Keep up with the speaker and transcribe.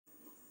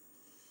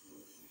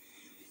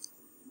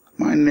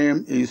My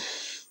name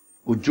is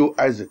Ujo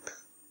Isaac.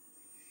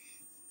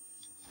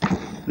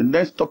 The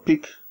next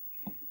topic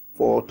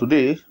for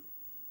today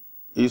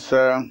is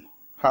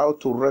how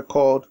to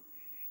record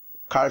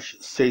cash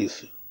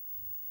sales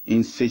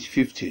in Sage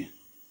 50.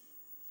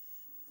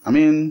 I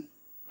mean,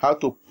 how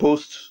to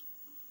post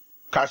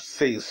cash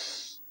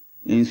sales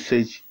in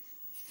Sage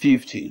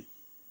 50.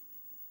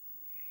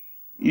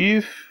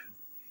 If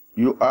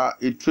you are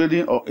a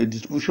trading or a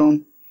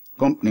distribution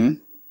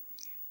company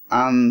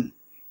and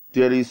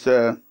there is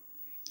a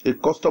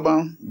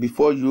customer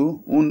before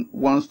you who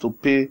wants to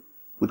pay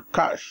with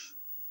cash,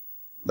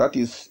 that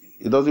is,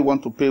 he doesn't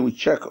want to pay with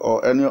check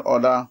or any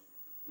other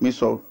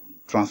means of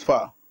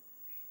transfer,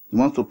 he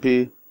wants to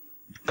pay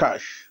with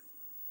cash.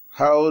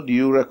 How do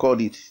you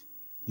record it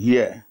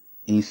here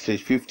in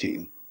Sage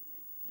 50?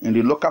 In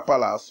the local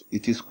palace,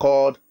 it is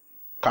called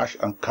cash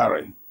and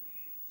carry.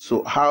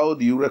 So how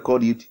do you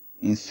record it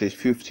in Sage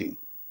 50?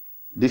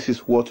 This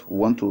is what we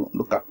want to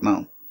look at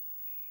now.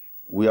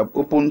 We have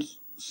opened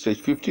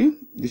Sage 50.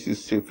 This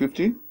is Sage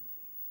 50.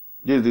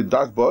 This is the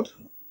dashboard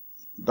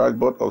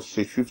of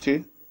Sage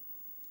 50.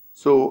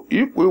 So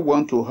if we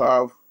want to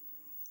have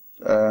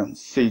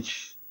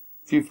Sage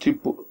 50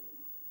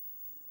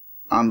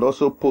 and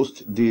also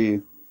post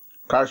the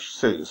cash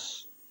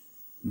sales,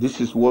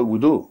 this is what we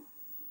do.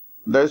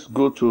 Let's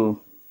go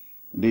to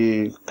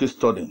the case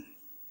study.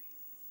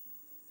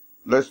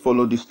 Let's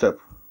follow this step.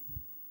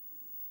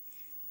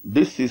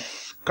 This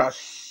is cash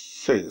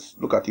sales.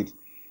 Look at it.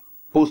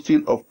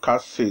 Posting of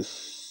cash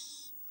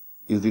sales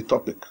is the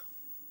topic.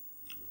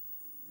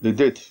 The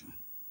date.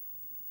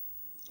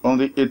 On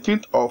the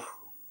 18th of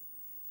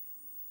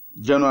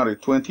January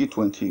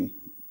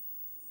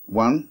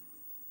 2021,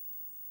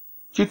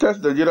 csash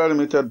Nigeria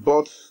Limited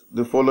bought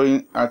the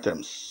following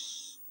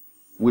items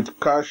with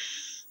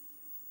cash,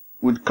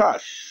 with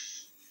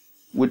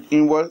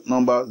invoice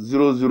number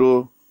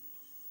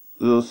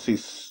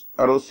 0006,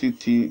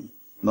 ROCT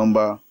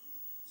number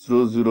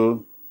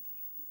 0010.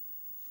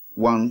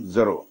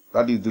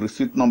 That is the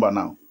receipt number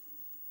now.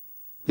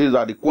 These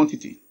are the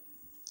quantity.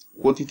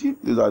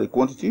 These are the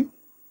quantity.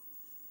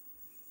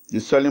 The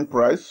selling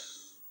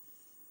price.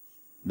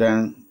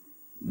 Then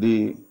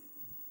the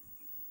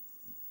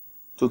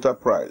total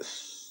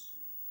price.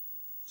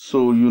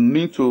 So you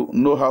need to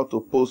know how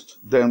to post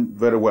them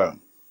very well.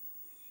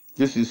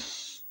 This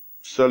is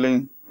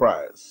selling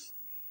price.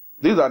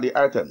 These are the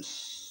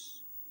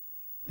items.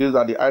 These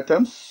are the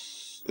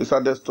items. It's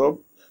a desktop,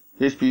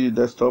 HP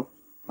desktop,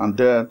 and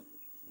Dell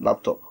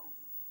laptop.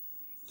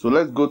 So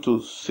let's go to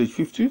Sage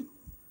 50.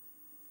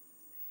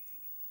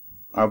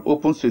 I've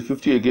opened Sage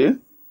 50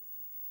 again.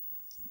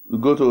 We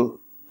go to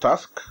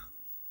task.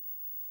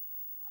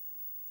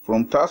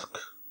 From task,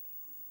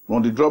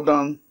 from the drop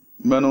down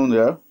menu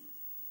there,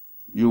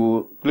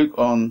 you click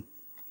on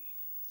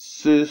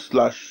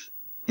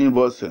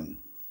sales/invoicing.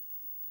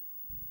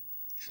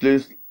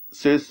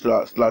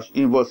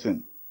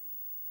 Sales/invoicing.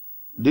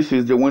 This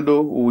is the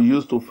window we will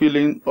use to fill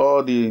in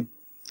all the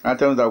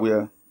items that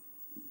were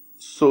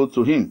sold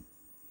to him.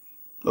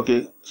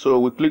 Okay, so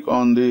we click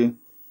on the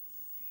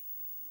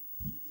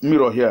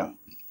mirror here.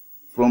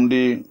 From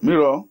the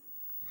mirror,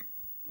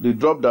 the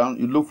drop down,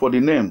 you look for the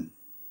name.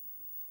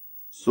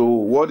 So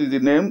what is the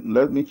name?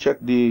 Let me check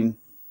the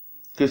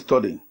case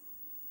study.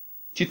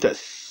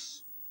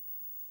 csash.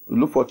 You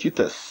look for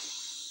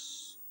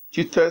csash.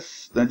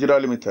 csash Nigeria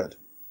Limited.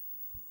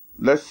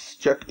 Let's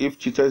check if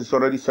csash is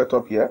already set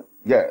up here.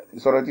 Yeah,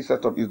 it's already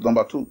set up. It's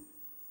number 2.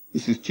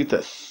 This is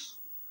csash.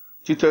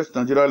 csash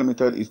Nigeria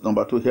Limited is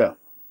number 2 here.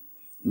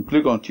 You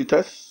click on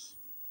csash.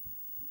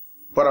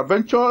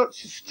 Peradventure,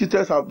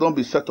 csash have not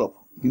been set up.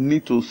 You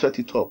need to set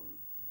it up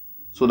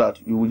so that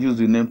you will use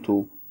the name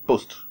to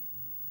post.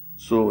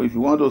 So if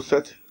you want to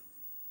set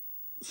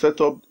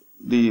up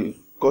the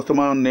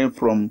customer name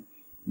from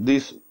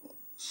this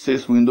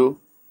sales window,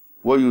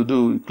 what you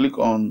do, you click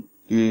on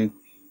the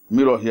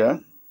mirror here,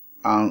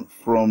 and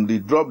from the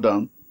drop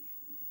down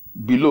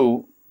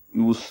below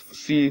you will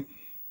see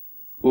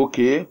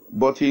OK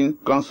button,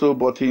 cancel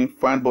button,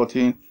 find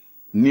button,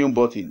 new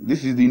button.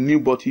 This is the new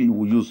button you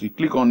will use. You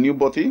click on new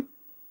button,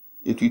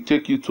 it will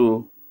take you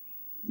to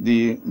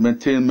the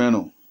maintain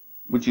menu,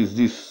 which is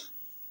this.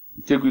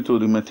 It take you to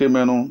the maintain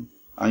menu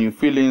and you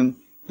fill in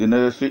the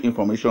necessary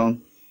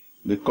information,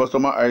 the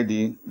customer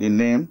ID, the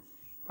name,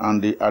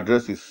 and the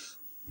addresses.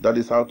 That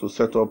is how to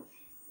set up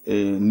a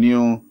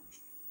new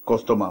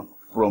customer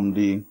from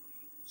the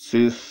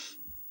sales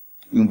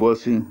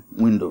invoicing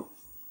window.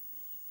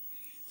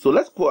 So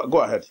let's go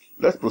ahead.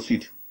 Let's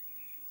proceed.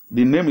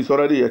 The name is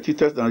already a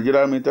csash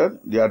Nigeria Limited.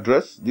 The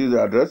address, this is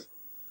the address.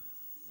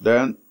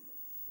 Then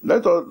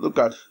let us look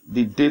at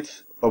the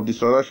date of the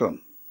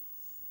transaction.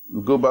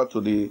 We go back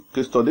to the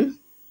case study.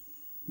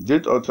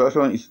 Date of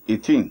transaction is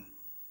 18th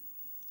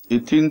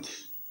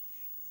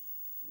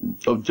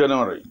of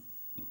January.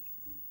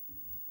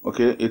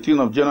 Okay,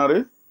 18th of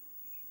January.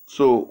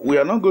 So we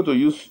are not going to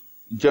use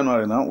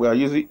January now. We are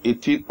using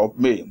 18th of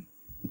May.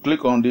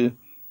 Click on the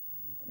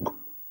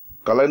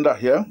calendar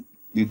here,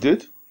 the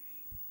date.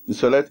 You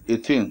select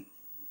 18.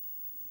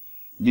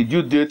 the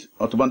due date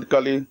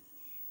automatically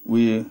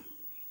will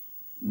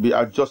be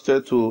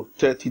adjusted to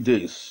 30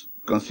 days.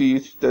 You can see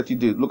it, 30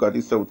 days. Look at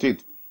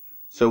it,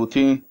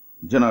 17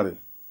 January.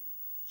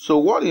 So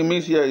what it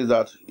means here is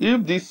that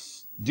if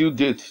this due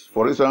date,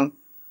 for instance,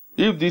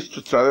 if this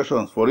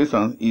transaction, for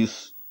instance,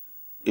 is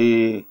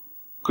a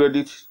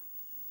credit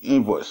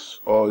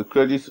invoice or a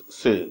credit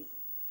sale,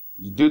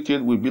 the due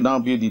date will now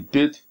be the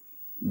date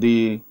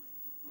the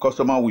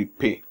customer will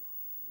pay.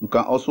 You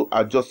can also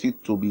adjust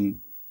it to be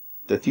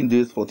 13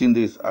 days, 14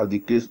 days, as the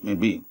case may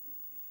be.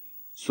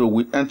 So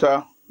we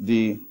enter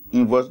the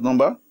invoice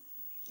number.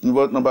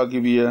 Invoice number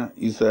given here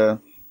is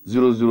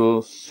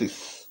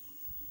 006.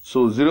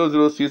 So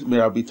 006 may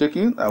have been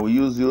taken. I will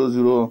use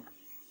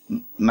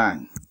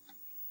 009.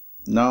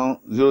 Now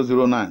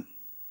 009.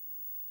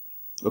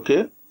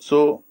 Okay.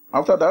 So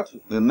after that,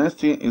 the next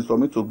thing is for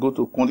me to go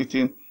to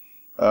quantity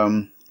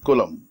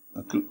column,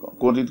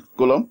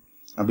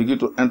 and begin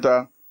to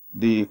enter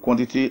the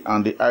quantity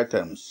and the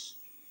items.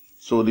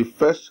 So the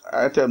first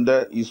item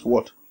there is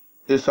what?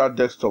 csash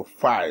desktop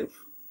 5.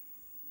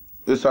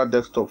 csash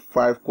desktop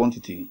 5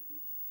 quantity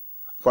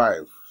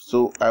 5.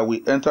 So I will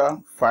enter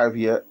 5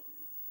 here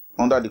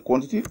under the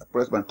quantity.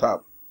 Press my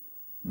tab,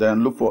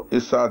 then look for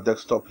csash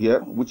desktop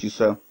here, which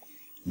is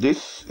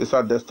this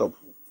csash desktop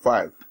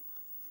 5.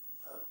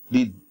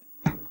 The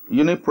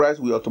unit price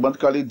will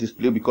automatically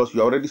display because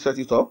you already set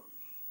it up,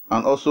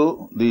 and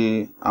also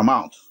the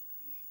amount,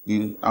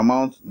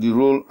 the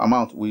roll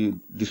amount will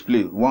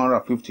display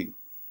 150.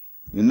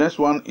 The next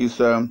one is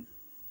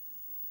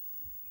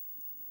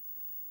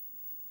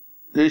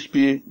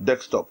HP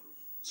desktop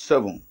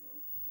 7.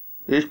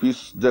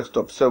 HP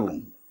desktop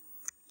 7.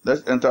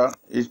 Let's enter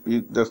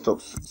HP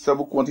desktop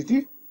 7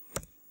 quantity,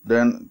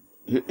 then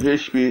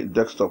HP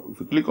desktop. If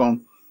you click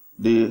on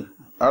the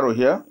arrow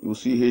here, you will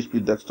see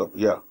HP desktop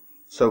here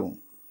 7.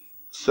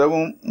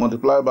 7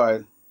 multiplied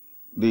by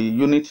the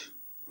unit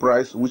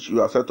price which you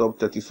have set up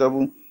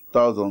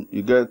 37,000,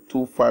 you get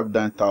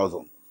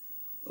 259,000.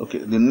 Okay,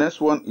 the next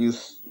one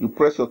is you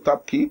press your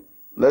tab key.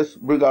 Let's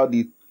bring out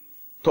the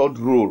third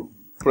row.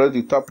 Press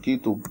the tab key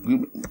to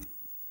give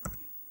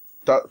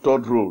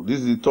third row.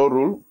 This is the third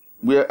row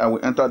where I will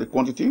enter the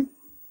quantity.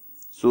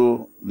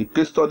 So the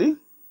case study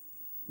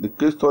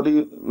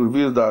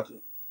reveals that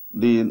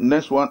the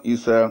next one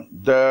is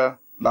Dell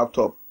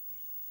laptop.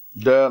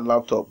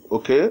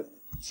 Okay,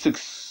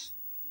 6.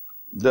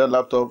 Dell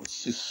laptop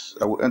 6.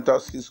 I will enter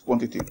 6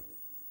 quantity.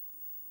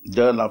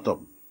 Dell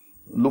laptop.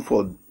 Look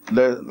for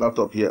Dell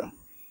laptop here.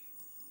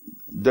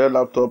 Dell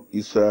laptop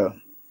is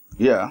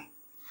here.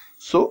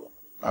 So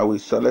I will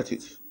select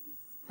it.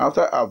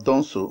 After I've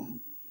done so,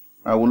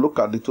 I will look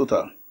at the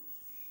total.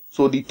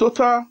 So the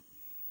total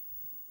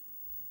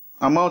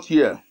amount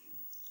here,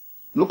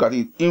 look at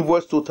it,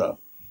 invoice total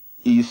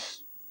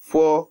is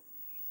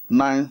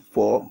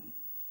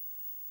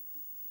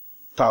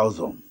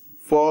 494,000.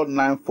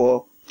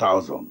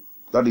 494,000.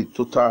 That is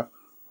total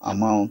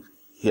amount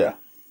here.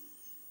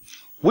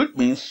 Which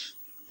means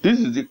this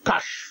is the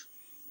cash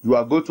you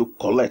are going to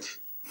collect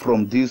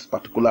from this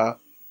particular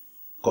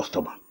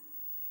customer.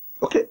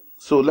 Okay,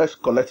 so let's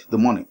collect the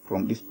money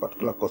from this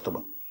particular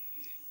customer.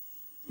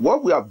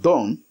 What we have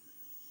done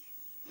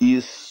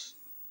is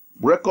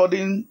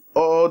recording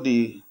all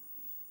the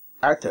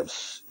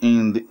items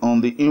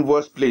on the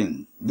invoice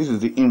plane. This is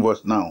the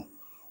invoice now.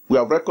 We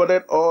have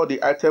recorded all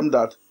the items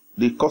that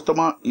the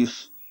customer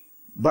is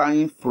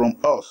buying from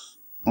us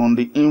on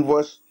the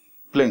invoice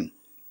plane.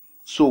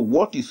 So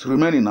what is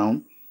remaining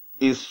now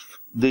is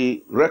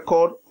the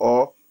record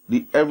or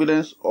the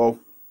evidence of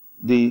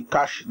the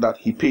cash that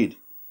he paid.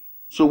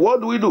 So what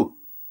do?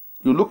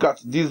 You look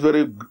at this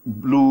very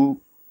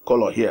blue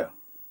color here,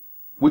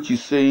 which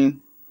is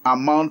saying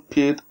amount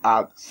paid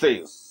at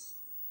sales.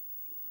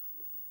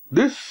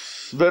 This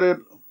very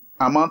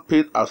amount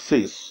paid at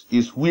sales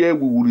is where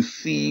we will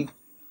receive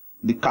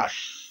the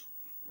cash.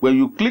 When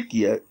you click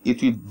here,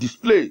 it will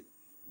display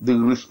the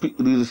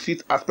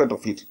receipt aspect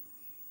of it.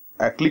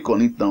 I click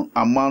on it now,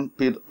 amount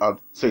paid at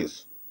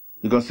sales.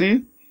 You can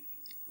see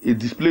it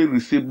displays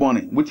receipt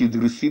money, which is the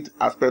receipt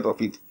aspect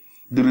of it.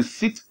 The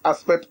receipt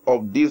aspect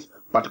of this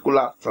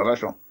particular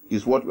transaction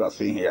is what we are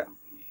saying here.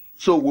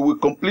 So we will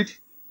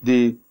complete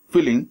the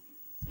filling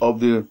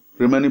of the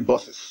remaining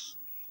boxes.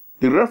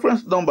 The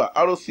reference number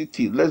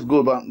ROCT, let's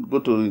go to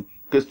the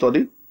case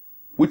study,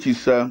 which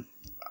is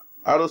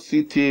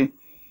ROCT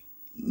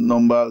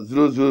number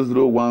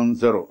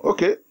 00010.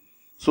 Okay,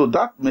 so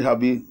that may have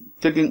been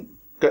taken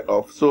care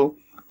of. So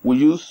we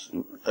use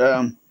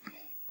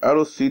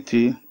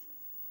ROCT,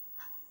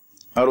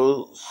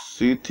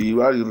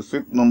 where is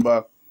receipt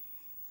number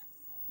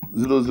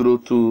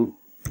 0020.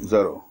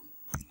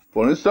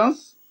 For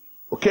instance,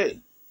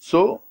 okay,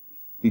 so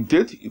the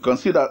date, you can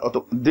see that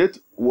date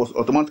was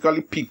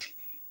automatically picked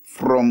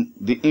from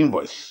the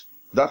invoice.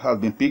 That has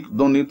been picked.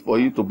 Don't need for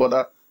you to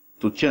bother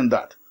to change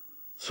that.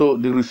 So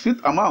the receipt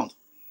amount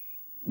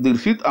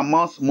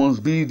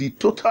must be the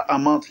total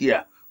amount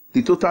here,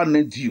 the total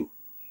net due.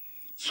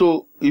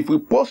 So if we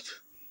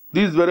post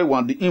this very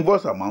one, the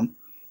invoice amount,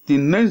 the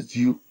next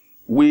due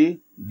will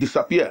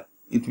disappear.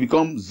 It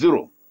becomes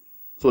 0.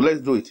 So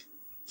let's do it.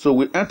 So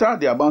we enter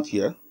the amount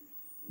here,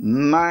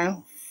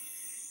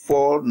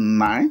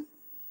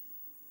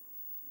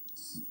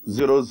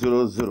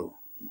 949,000.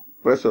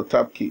 Press your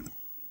tab key.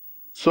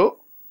 So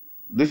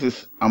this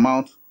is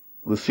amount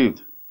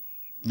received.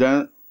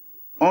 Then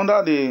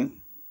under the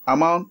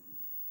amount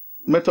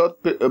method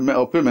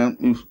of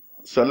payment, you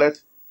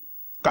select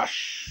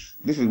cash.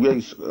 This is where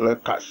you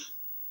select cash.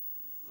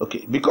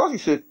 Okay, because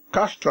it's a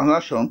cash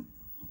transaction,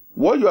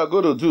 what you are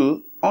going to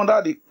do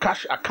under the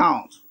cash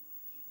account,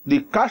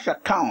 the cash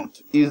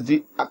account is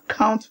the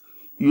account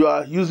you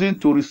are using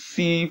to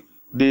receive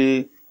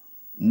the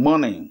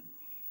money.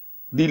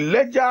 The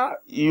ledger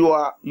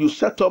you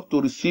set up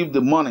to receive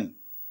the money,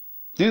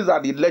 these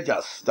are the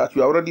ledgers that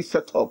you already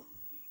set up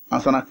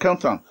as an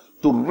accountant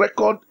to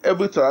record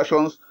every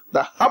transactions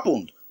that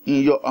happened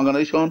in your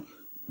organization.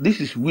 This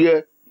is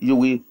where you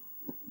will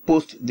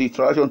post the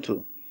transaction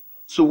to.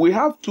 So we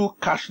have 2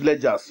 cash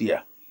ledgers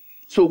here.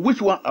 So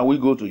which one are we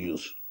going to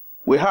use?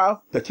 We have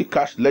petty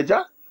cash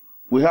ledger.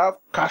 We have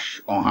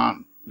cash on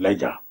hand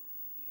ledger.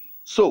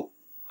 So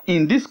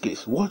in this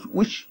case,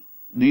 which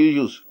do you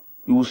use?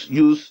 You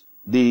use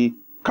the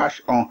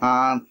cash on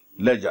hand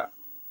ledger,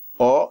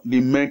 or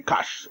the main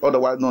cash,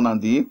 otherwise known as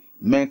the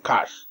main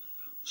cash.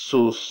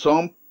 So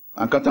some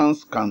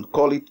accountants can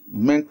call it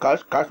main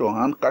cash, cash on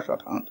hand, cash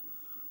at hand.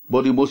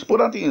 But the most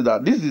important thing is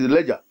that this is the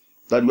ledger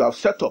that you have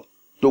set up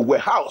to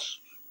warehouse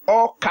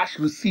all cash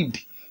received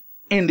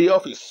in the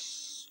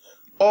office.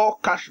 All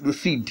cash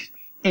received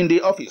in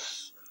the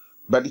office.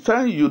 By the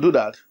time you do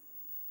that,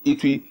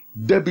 it will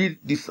debit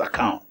this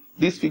account.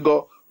 This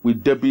figure will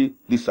debit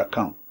this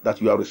account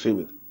that you are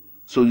receiving.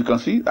 So you can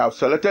see I've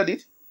selected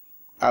it.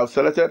 I've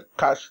selected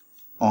cash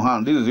on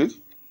hand. This is it.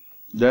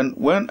 Then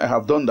when I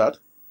have done that,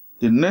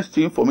 the next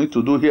thing for me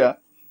to do here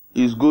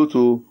is go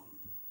to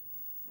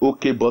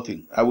OK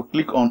button. I will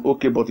click on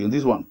OK button.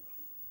 This one.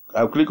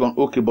 I will click on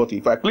OK button.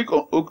 If I click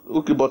on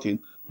OK button,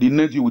 the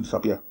net due will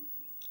disappear.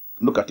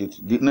 Look at it.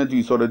 The net due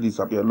is already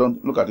disappeared.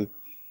 Look at it.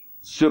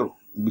 0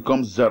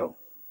 becomes 0.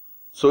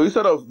 So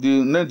instead of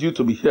the net due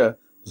to be here,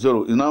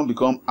 0, it now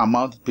becomes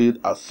amount paid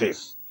as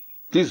sales.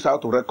 This is how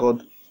to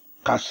record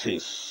cash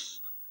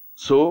sales.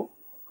 So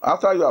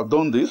after you have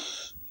done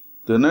this,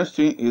 the next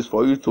thing is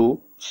for you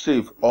to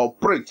save or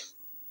print.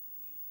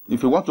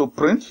 If you want to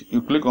print,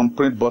 you click on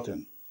print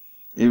button.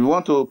 If you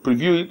want to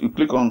preview it, you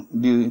click on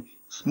the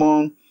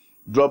small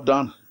drop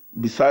down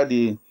beside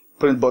the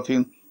print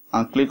button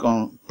and click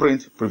on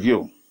print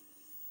preview.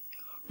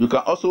 You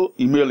can also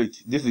email it.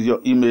 This is your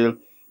email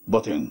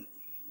button.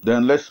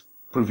 Then let's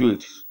preview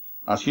it.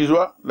 As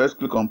usual, let's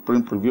click on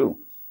print preview.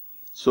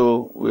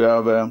 So we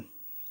have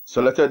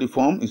selected the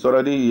form. It's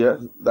already here.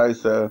 That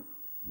is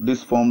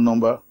this form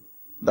number.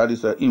 That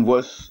is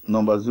invoice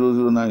number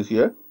 009 is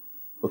here.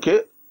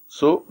 Okay.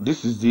 So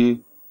this is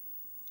the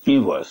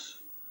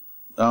invoice.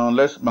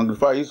 Let's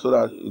magnify it so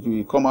that it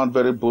will come out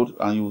very bold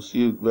and you will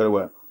see it very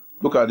well.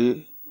 Look at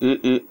the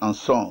AA and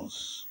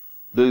Sons.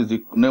 This is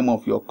the name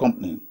of your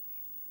company.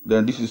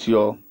 Then this is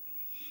your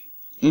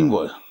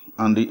invoice,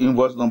 and the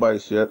invoice number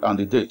is here and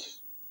the date.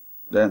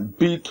 Then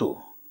B2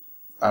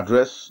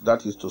 address,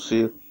 that is to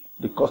say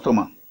the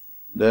customer.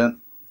 Then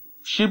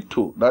ship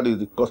to, that is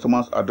the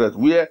customer's address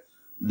where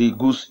the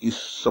goods is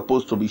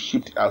supposed to be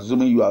shipped,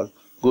 assuming you are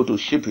going to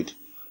ship it.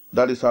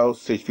 That is how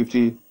Sage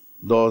 50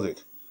 does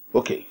it.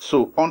 Okay,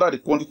 so under the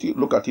quantity,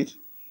 look at it.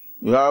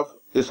 You have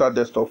Acer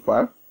desktop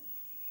 5,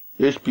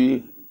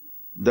 HP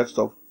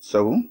desktop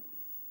 7,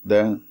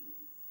 then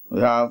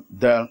we have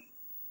Dell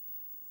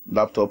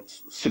laptop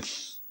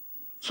 6.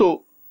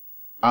 So,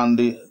 and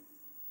the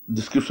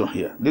description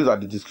here. These are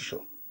the description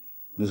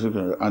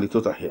and the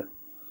total here.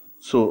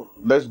 So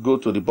let's go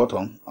to the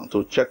bottom and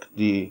to check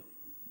the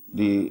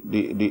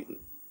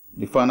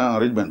final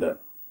arrangement there.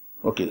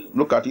 Okay,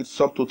 look at it.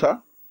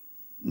 Subtotal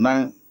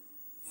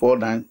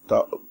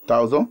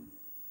 949,000.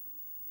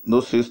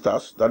 No sales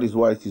tax. That is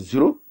why it is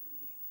 0.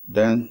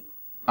 Then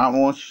how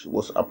much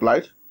was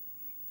applied?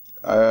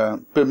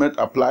 Payment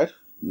applied.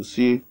 You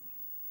see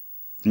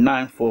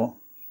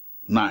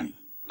 949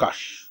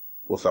 cash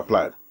was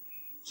applied.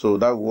 So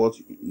that's what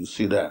you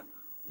see there.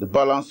 The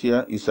balance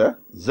here is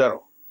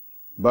 0.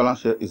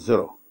 Balance here is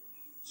 0.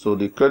 So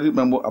the credit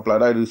memo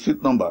applied, the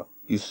receipt number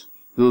is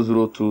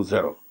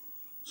 0020.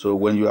 So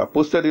when you are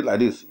posted it like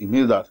this, it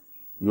means that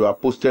you are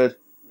posted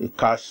a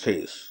cash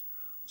sales.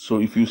 So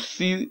if you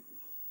see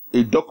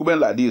a document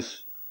like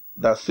this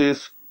that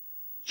says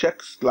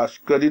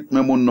check/credit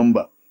memo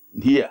number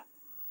here,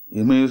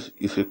 it means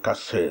it's a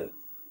cash sale.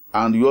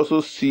 And you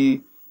also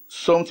see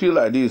something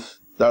like this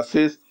that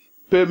says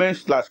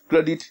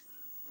payment/credit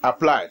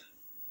applied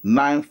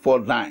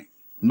 949.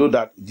 Know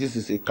that this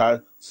is a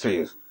cash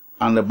sales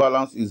and the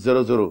balance is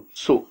 00.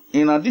 So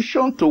in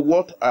addition to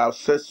what I have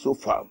said so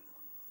far,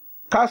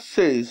 cash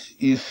sales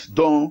is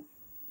done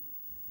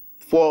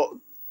for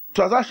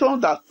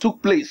transactions that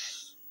took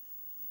place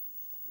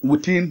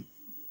within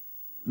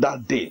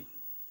that day,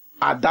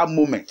 at that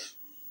moment.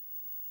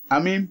 I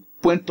mean,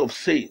 point of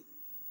sale.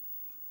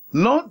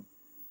 Not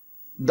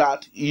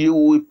that you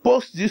will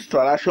post this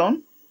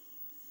transaction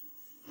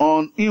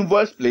on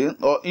invoice plane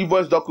or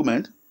invoice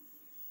document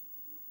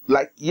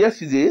like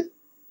yesterday,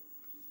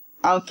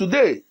 and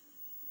today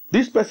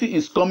this person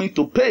is coming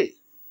to pay.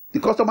 The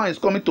customer is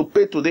coming to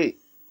pay today.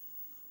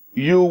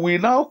 You will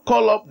now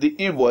call up the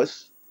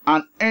invoice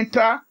and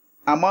enter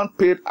amount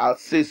paid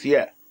as sales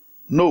here.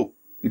 No,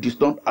 it is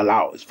not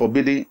allowed. It's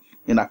forbidden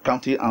in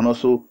accounting and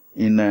also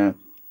in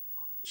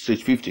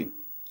Sage 50.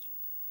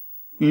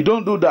 You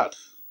don't do that.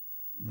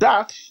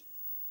 That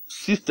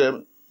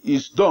system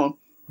is done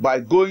by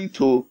going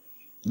to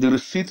the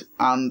receipt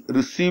and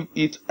receive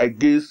it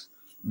against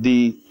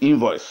the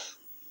invoice.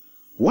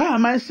 Why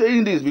am I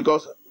saying this?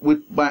 Because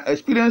with my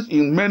experience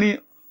in many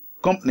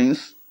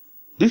companies,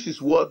 this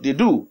is what they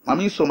do. I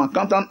mean, some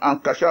accountant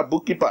and cashier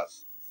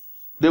bookkeepers,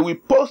 they will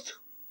post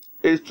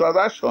a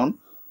transaction,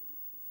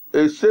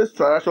 a sales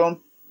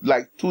transaction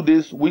like 2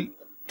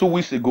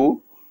 weeks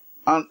ago,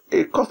 and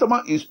a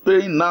customer is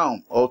paying now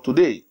or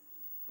today.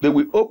 They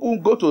will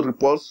go to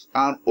reports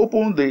and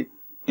open the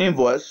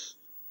invoice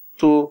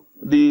to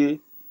the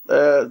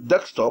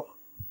desktop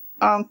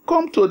and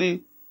come to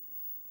the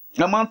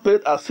amount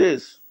paid as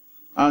sales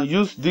and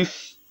use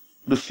this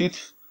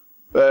receipt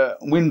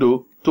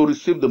window to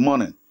receive the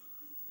money.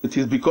 It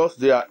is because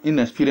they are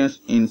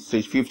inexperienced in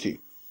Sage 50.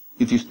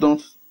 It is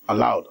not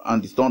allowed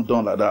and it's not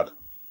done like that.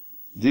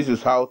 This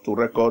is how to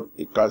record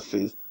a cash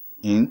sales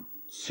in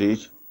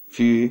Sage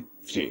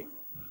 50.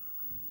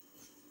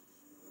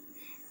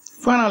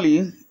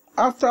 Finally,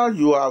 after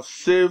you have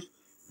saved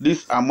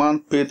this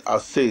amount paid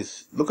as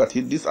sales, look at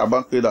it, this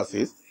amount paid as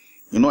sales.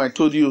 You know, I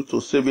told you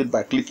to save it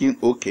by clicking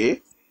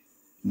OK.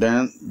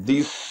 Then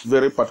this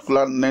very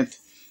particular net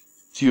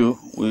due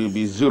will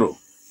be 0.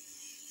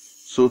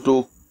 So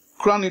to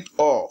crown it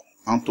all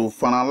and to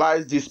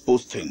finalize this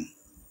posting,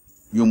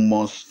 you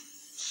must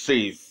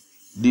save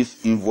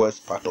this invoice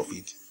part of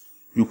it.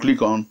 You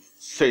click on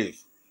save.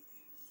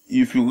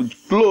 If you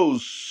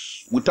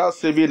close without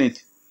saving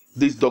it,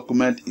 this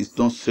document is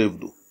not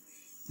saved.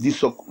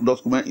 This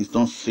document is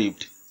not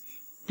saved.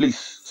 Please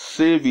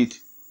save it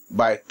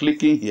by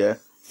clicking here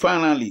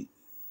finally,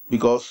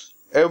 because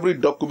every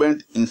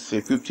document in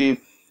Sage 50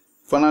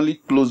 finally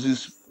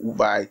closes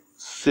by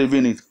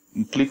saving it.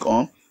 You click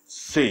on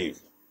save.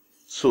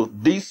 So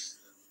this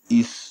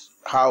is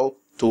how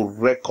to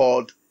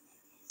record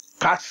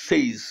cash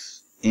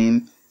sales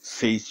in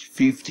Sage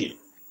 50.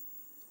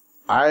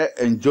 I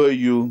enjoy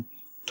you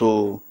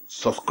to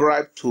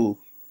subscribe to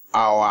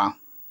our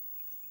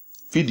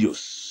videos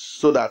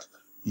so that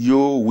you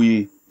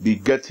will be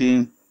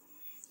getting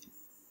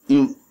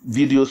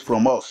videos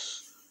from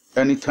us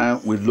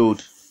anytime we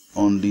load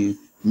on the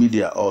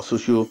media or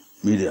social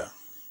media.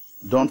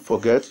 Don't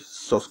forget,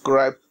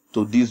 subscribe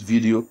to this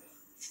video.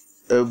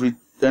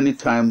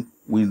 Anytime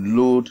we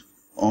load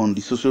on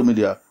the social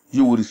media,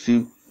 you will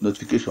receive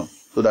notification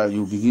so that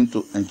you begin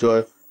to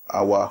enjoy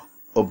our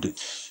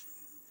updates.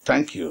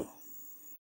 Thank you.